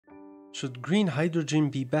Should green hydrogen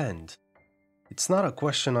be banned? It's not a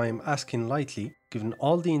question I am asking lightly, given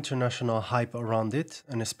all the international hype around it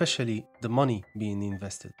and especially the money being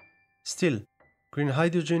invested. Still, green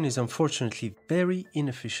hydrogen is unfortunately very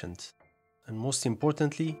inefficient, and most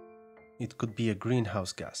importantly, it could be a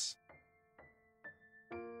greenhouse gas.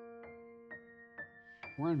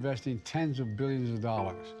 We're investing tens of billions of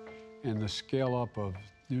dollars in the scale-up of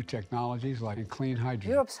new technologies like clean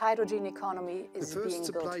hydrogen. Europe's hydrogen economy is being built today. The first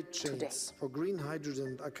supply chains for green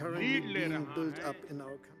hydrogen are currently being built up in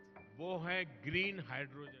our country. वो है green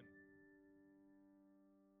hydrogen.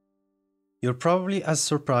 You're probably as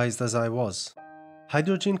surprised as I was.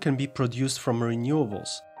 Hydrogen can be produced from renewables,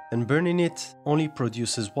 and burning it only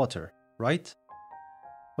produces water, right?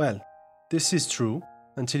 Well, this is true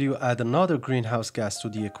until you add another greenhouse gas to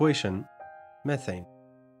the equation, methane.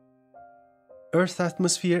 Earth's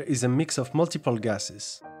atmosphere is a mix of multiple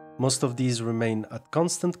gases. Most of these remain at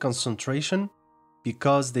constant concentration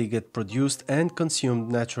because they get produced and consumed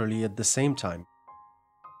naturally at the same time.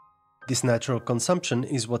 This natural consumption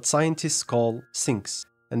is what scientists call sinks,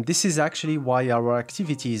 and this is actually why our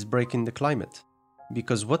activity is breaking the climate,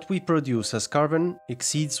 because what we produce as carbon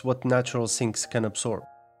exceeds what natural sinks can absorb.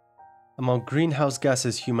 Among greenhouse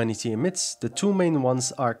gases humanity emits, the two main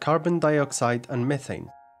ones are carbon dioxide and methane.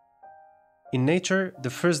 In nature, the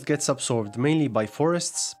first gets absorbed mainly by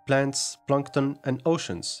forests, plants, plankton, and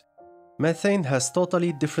oceans. Methane has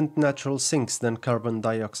totally different natural sinks than carbon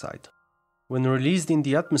dioxide. When released in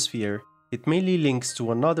the atmosphere, it mainly links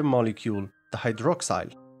to another molecule, the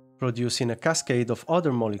hydroxyl, producing a cascade of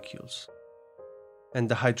other molecules. And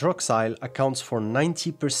the hydroxyl accounts for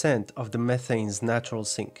 90% of the methane's natural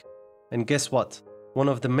sink. And guess what? One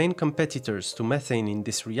of the main competitors to methane in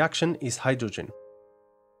this reaction is hydrogen.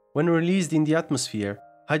 When released in the atmosphere,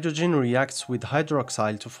 hydrogen reacts with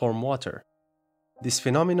hydroxyl to form water. This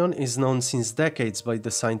phenomenon is known since decades by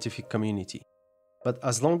the scientific community. But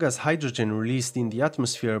as long as hydrogen released in the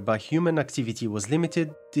atmosphere by human activity was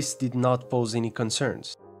limited, this did not pose any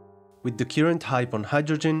concerns. With the current hype on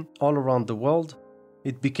hydrogen all around the world,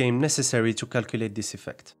 it became necessary to calculate this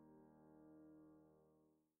effect.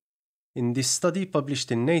 In this study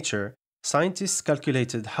published in Nature, scientists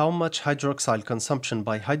calculated how much hydroxyl consumption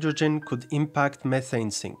by hydrogen could impact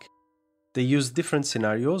methane sink. They used different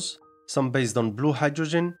scenarios, some based on blue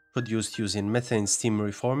hydrogen, produced using methane steam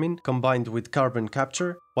reforming, combined with carbon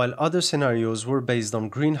capture, while other scenarios were based on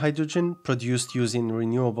green hydrogen, produced using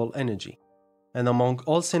renewable energy. And among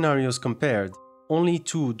all scenarios compared, only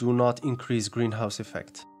two do not increase greenhouse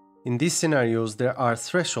effect. In these scenarios, there are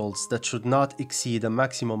thresholds that should not exceed a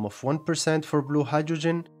maximum of 1% for blue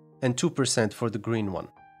hydrogen and 2% for the green one.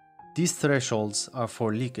 These thresholds are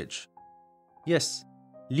for leakage. Yes,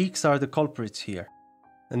 leaks are the culprits here.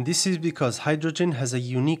 And this is because hydrogen has a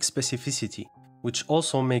unique specificity, which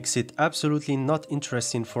also makes it absolutely not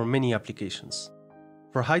interesting for many applications.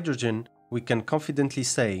 For hydrogen, we can confidently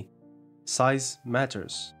say, size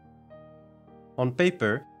matters. On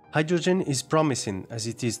paper, hydrogen is promising as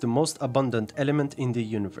it is the most abundant element in the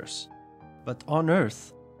universe. But on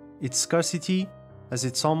Earth, its scarcity, as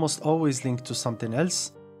it's almost always linked to something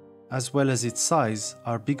else, as well as its size,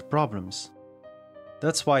 are big problems.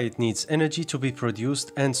 That's why it needs energy to be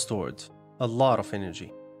produced and stored, a lot of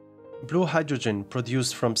energy. Blue hydrogen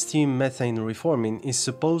produced from steam methane reforming is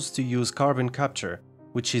supposed to use carbon capture,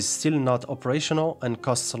 which is still not operational and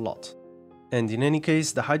costs a lot. And in any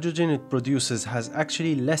case, the hydrogen it produces has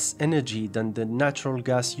actually less energy than the natural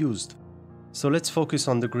gas used. So let's focus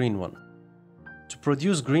on the green one. To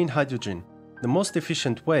produce green hydrogen, the most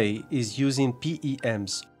efficient way is using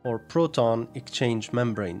PEMs, or proton exchange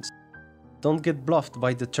membranes. Don't get bluffed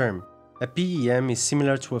by the term. A PEM is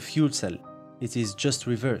similar to a fuel cell. It is just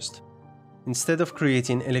reversed. Instead of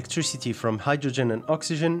creating electricity from hydrogen and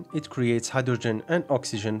oxygen, it creates hydrogen and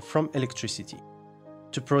oxygen from electricity.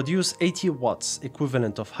 To produce 80 watts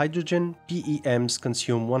equivalent of hydrogen, PEMs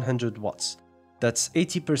consume 100 watts. That's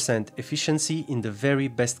 80% efficiency in the very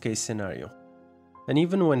best case scenario. And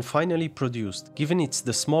even when finally produced, given it's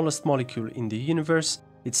the smallest molecule in the universe,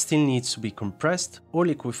 it still needs to be compressed or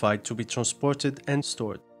liquefied to be transported and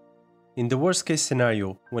stored. In the worst case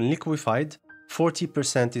scenario, when liquefied,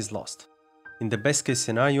 40% is lost. In the best case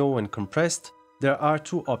scenario, when compressed, there are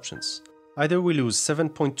two options. Either we lose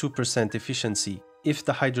 7.2% efficiency if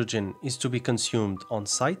the hydrogen is to be consumed on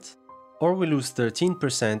site, or we lose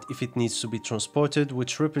 13% if it needs to be transported,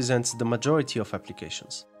 which represents the majority of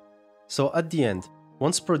applications. So at the end,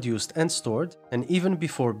 once produced and stored, and even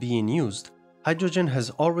before being used, hydrogen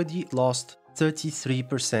has already lost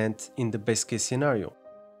 33% in the best case scenario.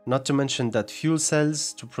 Not to mention that fuel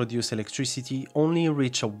cells to produce electricity only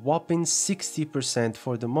reach a whopping 60%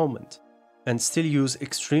 for the moment, and still use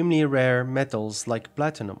extremely rare metals like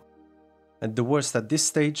platinum. And the worst at this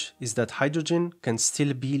stage is that hydrogen can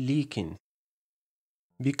still be leaking.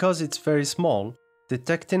 Because it's very small,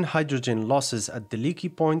 detecting hydrogen losses at the leaky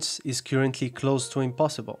points is currently close to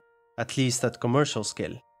impossible, at least at commercial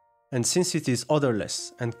scale. And since it is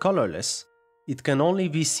odorless and colorless, it can only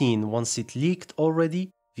be seen once it leaked already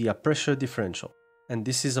via pressure differential, and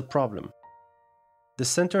this is a problem. The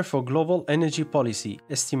Center for Global Energy Policy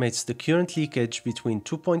estimates the current leakage between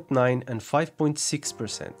 2.9 and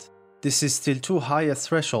 5.6%. This is still too high a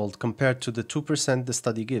threshold compared to the 2% the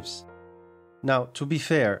study gives. Now, to be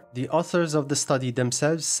fair, the authors of the study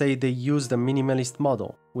themselves say they used a minimalist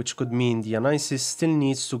model, which could mean the analysis still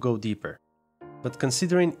needs to go deeper. But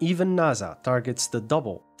considering even NASA targets the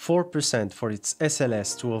double, 4% for its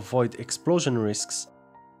SLS to avoid explosion risks,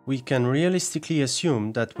 we can realistically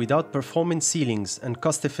assume that without performance ceilings and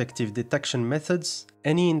cost-effective detection methods,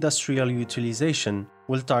 any industrial utilization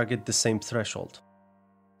will target the same threshold.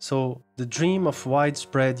 So, the dream of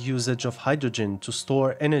widespread usage of hydrogen to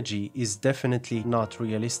store energy is definitely not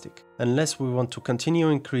realistic, unless we want to continue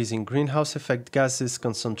increasing greenhouse effect gases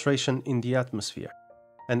concentration in the atmosphere.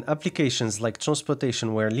 And applications like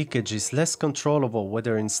transportation where leakage is less controllable,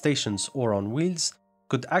 whether in stations or on wheels,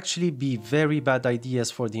 could actually be very bad ideas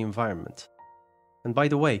for the environment. And by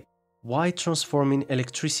the way, why transforming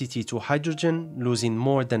electricity to hydrogen, losing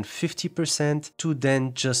more than 50% to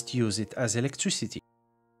then just use it as electricity?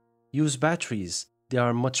 Use batteries, they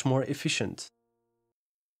are much more efficient.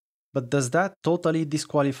 But does that totally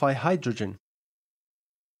disqualify hydrogen?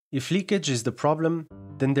 If leakage is the problem,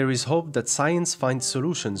 then there is hope that science finds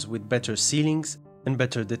solutions with better sealings and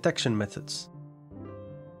better detection methods.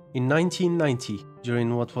 In 1990,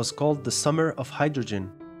 during what was called the Summer of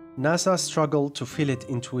Hydrogen, NASA struggled to fill it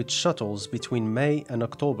into its shuttles between May and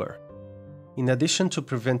October. In addition to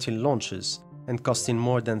preventing launches and costing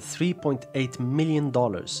more than $3.8 million,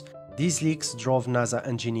 these leaks drove NASA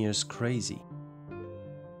engineers crazy.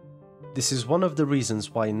 This is one of the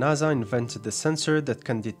reasons why NASA invented a sensor that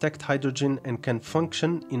can detect hydrogen and can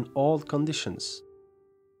function in all conditions.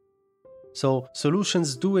 So,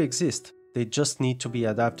 solutions do exist, they just need to be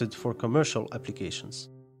adapted for commercial applications.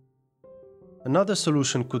 Another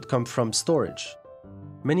solution could come from storage.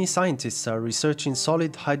 Many scientists are researching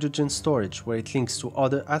solid hydrogen storage where it links to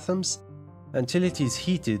other atoms until it is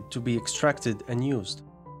heated to be extracted and used.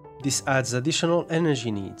 This adds additional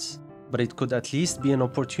energy needs, but it could at least be an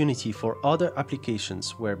opportunity for other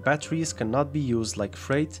applications where batteries cannot be used like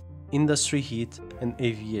freight, industry heat, and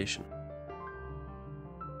aviation.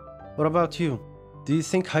 What about you? Do you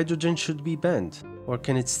think hydrogen should be banned, or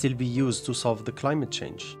can it still be used to solve the climate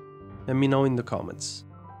change? Let me know in the comments.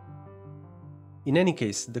 In any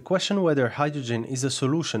case, the question whether hydrogen is a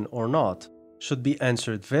solution or not should be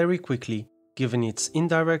answered very quickly given its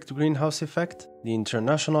indirect greenhouse effect, the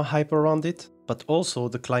international hype around it, but also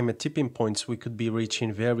the climate tipping points we could be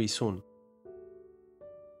reaching very soon.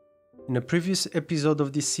 In a previous episode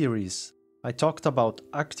of this series, I talked about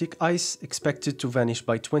Arctic ice expected to vanish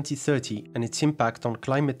by 2030 and its impact on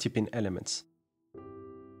climate tipping elements.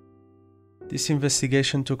 This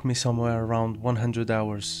investigation took me somewhere around 100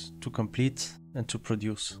 hours to complete and to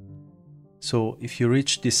produce. So if you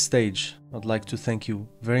reach this stage, I'd like to thank you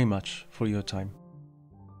very much for your time.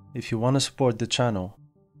 If you want to support the channel,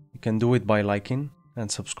 you can do it by liking and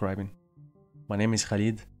subscribing. My name is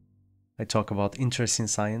Khalid. I talk about interesting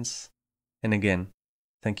science. And again,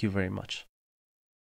 thank you very much.